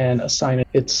warehouse and assign it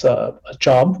its a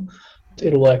job.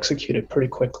 It will execute it pretty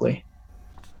quickly.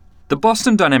 The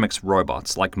Boston Dynamics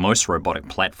robots, like most robotic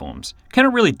platforms,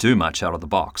 cannot really do much out of the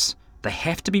box. They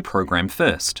have to be programmed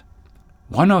first.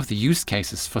 One of the use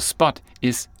cases for Spot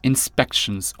is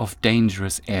inspections of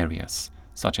dangerous areas,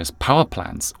 such as power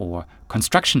plants or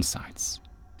construction sites.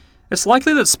 It's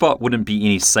likely that Spot wouldn't be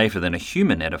any safer than a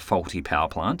human at a faulty power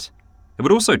plant. It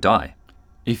would also die.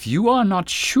 If you are not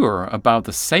sure about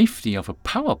the safety of a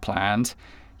power plant,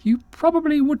 you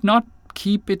probably would not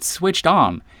keep it switched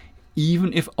on,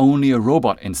 even if only a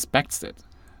robot inspects it.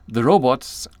 The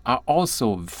robots are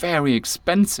also very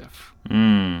expensive.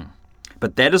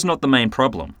 But that is not the main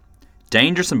problem.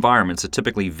 Dangerous environments are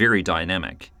typically very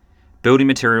dynamic. Building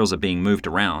materials are being moved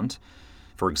around,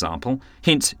 for example,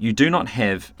 hence you do not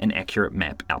have an accurate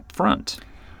map up front.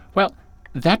 Well,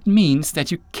 that means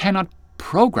that you cannot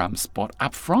program Spot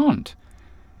up front.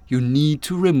 You need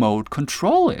to remote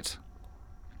control it.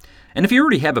 And if you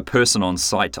already have a person on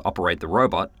site to operate the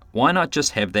robot, why not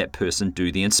just have that person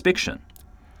do the inspection?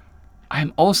 I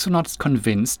am also not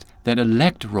convinced that a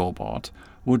legged robot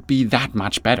would be that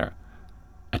much better.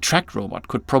 A tracked robot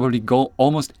could probably go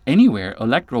almost anywhere a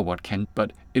legged robot can,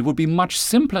 but it would be much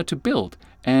simpler to build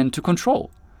and to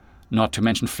control. Not to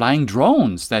mention flying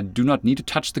drones that do not need to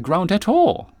touch the ground at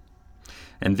all.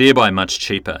 And thereby much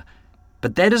cheaper.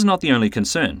 But that is not the only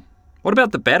concern. What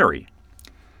about the battery?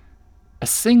 A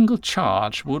single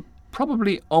charge would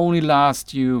probably only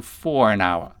last you for an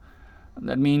hour.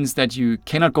 That means that you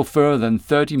cannot go further than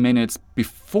 30 minutes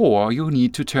before you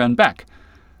need to turn back.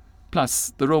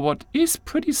 Plus, the robot is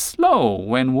pretty slow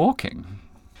when walking.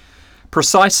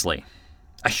 Precisely.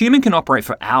 A human can operate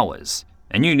for hours,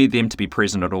 and you need them to be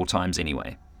present at all times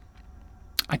anyway.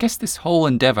 I guess this whole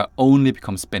endeavor only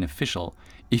becomes beneficial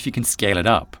if you can scale it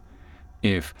up.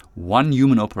 If one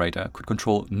human operator could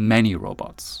control many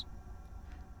robots.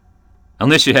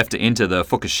 Unless you have to enter the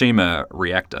Fukushima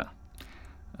reactor.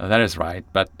 That is right,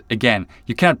 but again,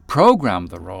 you cannot program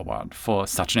the robot for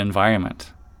such an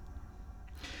environment.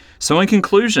 So in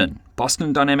conclusion,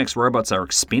 Boston Dynamics robots are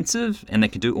expensive and they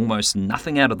can do almost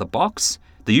nothing out of the box.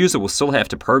 The user will still have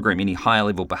to program any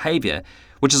higher-level behavior,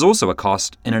 which is also a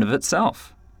cost in and of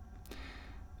itself.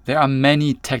 There are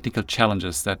many technical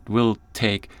challenges that will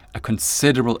take a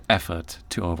considerable effort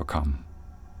to overcome.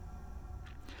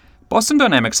 Boston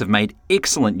Dynamics have made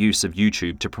excellent use of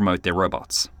YouTube to promote their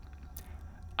robots.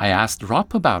 I asked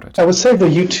Rob about it. I would say the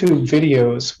YouTube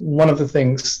videos, one of the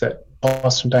things that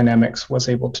Boston Dynamics was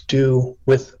able to do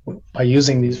by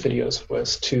using these videos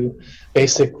was to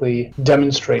basically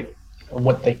demonstrate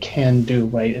what they can do,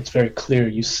 right? It's very clear.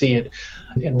 You see it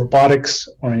in robotics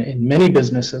or in many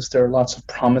businesses. There are lots of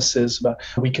promises about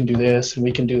we can do this and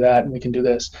we can do that and we can do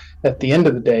this. At the end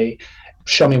of the day,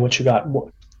 show me what you got.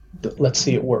 Let's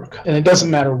see it work. And it doesn't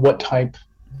matter what type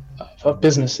of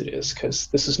business it is, because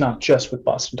this is not just with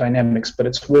Boston Dynamics, but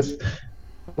it's with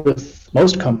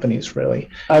most companies, really.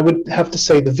 I would have to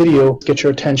say the video gets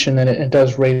your attention, and it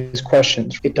does raise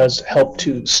questions. It does help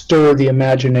to stir the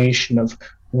imagination of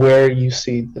where you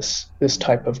see this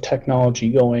type of technology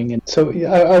going. And so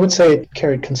I would say it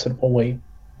carried considerable weight.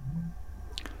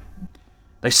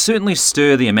 They certainly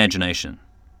stir the imagination.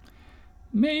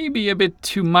 Maybe a bit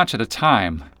too much at a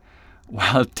time.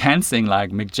 While dancing like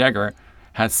Mick Jagger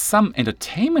has some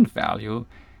entertainment value,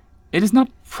 it is not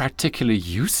particularly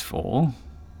useful.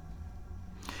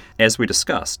 As we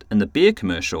discussed, in the beer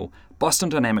commercial, Boston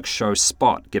Dynamics shows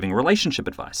Spot giving relationship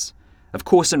advice. Of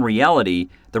course, in reality,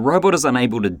 the robot is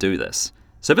unable to do this,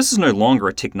 so this is no longer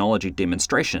a technology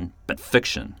demonstration, but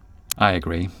fiction. I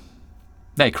agree.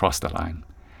 They crossed the line.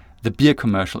 The beer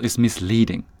commercial is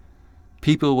misleading.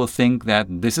 People will think that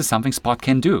this is something Spot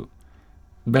can do,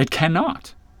 but it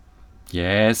cannot.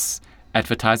 Yes,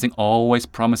 advertising always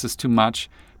promises too much,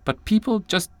 but people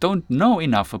just don't know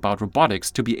enough about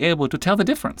robotics to be able to tell the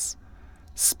difference.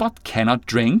 Spot cannot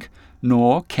drink,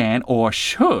 nor can or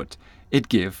should it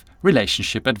give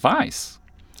relationship advice.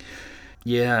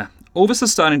 Yeah, all this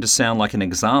is starting to sound like an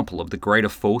example of the greater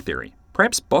fool theory.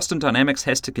 Perhaps Boston Dynamics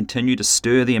has to continue to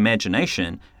stir the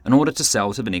imagination in order to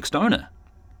sell to the next owner.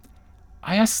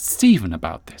 I asked Stephen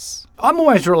about this. I'm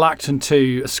always reluctant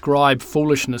to ascribe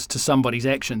foolishness to somebody's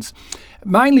actions,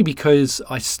 mainly because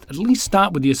I at least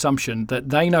start with the assumption that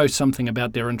they know something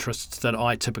about their interests that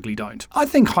I typically don't. I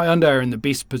think Hyundai are in the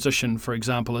best position, for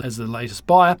example, as the latest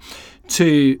buyer,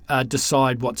 to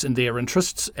decide what's in their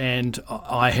interests, and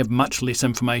I have much less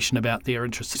information about their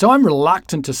interests. So I'm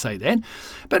reluctant to say that,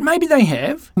 but maybe they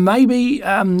have. Maybe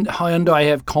Hyundai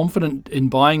have confidence in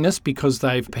buying this because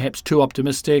they're perhaps too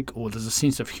optimistic, or there's a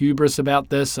sense of hubris about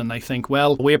this, and they think,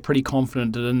 well, we're pretty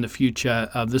confident that in the future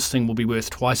this thing will be worth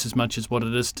twice as much as what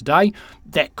it is today.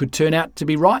 That could turn out to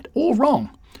be right or wrong.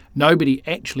 Nobody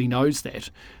actually knows that.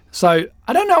 So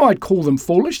I don't know I'd call them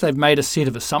foolish. They've made a set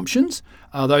of assumptions.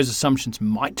 Those assumptions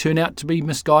might turn out to be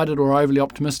misguided or overly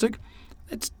optimistic.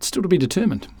 It's still to be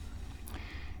determined.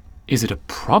 Is it a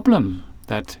problem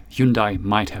that Hyundai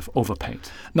might have overpaid?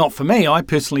 Not for me. I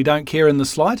personally don't care in the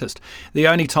slightest. The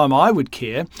only time I would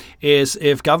care is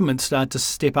if governments start to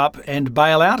step up and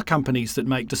bail out companies that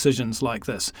make decisions like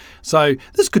this. So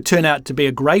this could turn out to be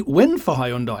a great win for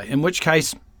Hyundai, in which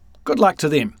case, good luck to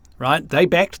them. Right? They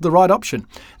backed the right option.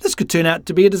 This could turn out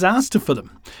to be a disaster for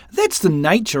them. That's the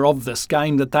nature of this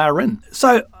game that they're in.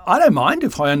 So I don't mind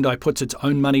if Hyundai puts its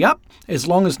own money up, as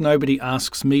long as nobody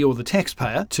asks me or the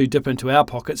taxpayer to dip into our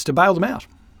pockets to bail them out.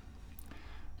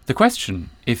 The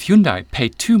question, if Hyundai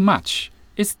paid too much,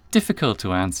 is difficult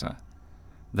to answer.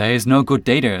 There is no good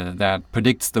data that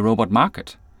predicts the robot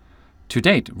market. To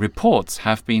date, reports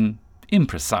have been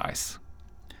imprecise.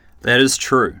 That is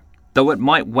true. Though it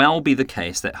might well be the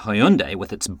case that Hyundai,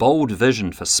 with its bold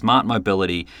vision for smart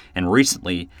mobility and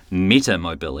recently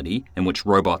meta-mobility, in which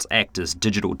robots act as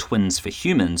digital twins for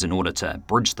humans in order to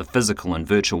bridge the physical and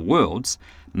virtual worlds,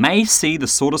 may see the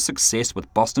sort of success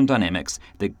with Boston Dynamics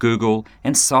that Google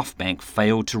and SoftBank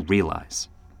failed to realize.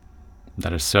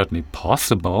 That is certainly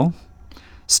possible.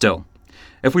 Still,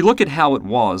 if we look at how it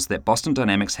was that Boston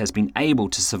Dynamics has been able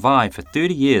to survive for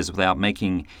 30 years without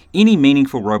making any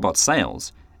meaningful robot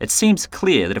sales, it seems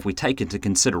clear that if we take into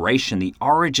consideration the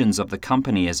origins of the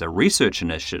company as a research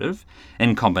initiative,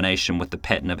 in combination with the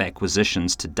pattern of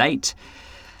acquisitions to date,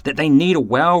 that they need a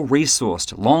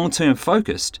well-resourced, long-term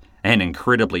focused, and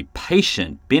incredibly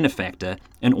patient benefactor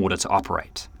in order to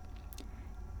operate.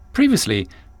 Previously,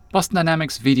 Boston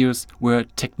Dynamics videos were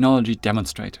technology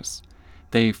demonstrators.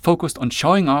 They focused on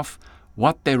showing off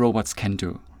what their robots can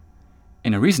do.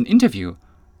 In a recent interview,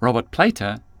 Robert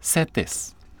Plater said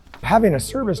this. Having a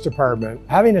service department,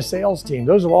 having a sales team,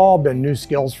 those have all been new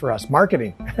skills for us.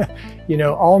 Marketing,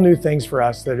 all new things for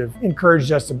us that have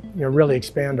encouraged us to really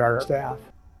expand our staff.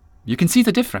 You can see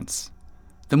the difference.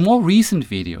 The more recent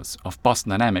videos of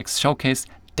Boston Dynamics showcase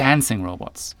dancing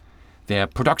robots. Their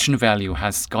production value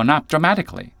has gone up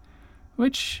dramatically,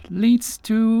 which leads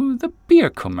to the beer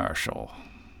commercial.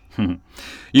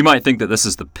 You might think that this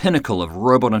is the pinnacle of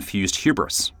robot-infused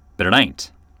hubris, but it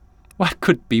ain't. What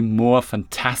could be more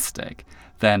fantastic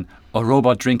than a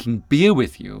robot drinking beer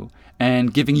with you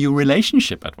and giving you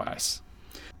relationship advice?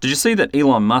 Did you see that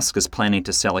Elon Musk is planning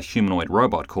to sell a humanoid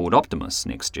robot called Optimus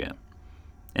next year?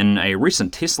 In a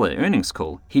recent Tesla earnings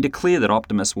call, he declared that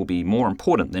Optimus will be more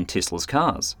important than Tesla's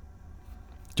cars.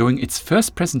 During its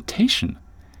first presentation,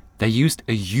 they used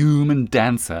a human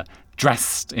dancer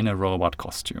dressed in a robot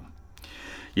costume.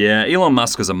 Yeah, Elon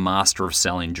Musk is a master of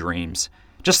selling dreams.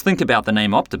 Just think about the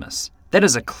name Optimus. That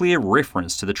is a clear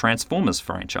reference to the Transformers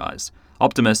franchise.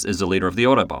 Optimus is the leader of the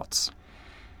Autobots.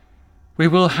 We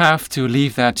will have to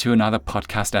leave that to another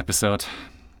podcast episode.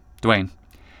 Dwayne,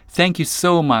 thank you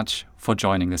so much for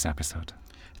joining this episode.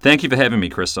 Thank you for having me,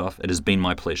 Christoph. It has been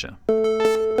my pleasure.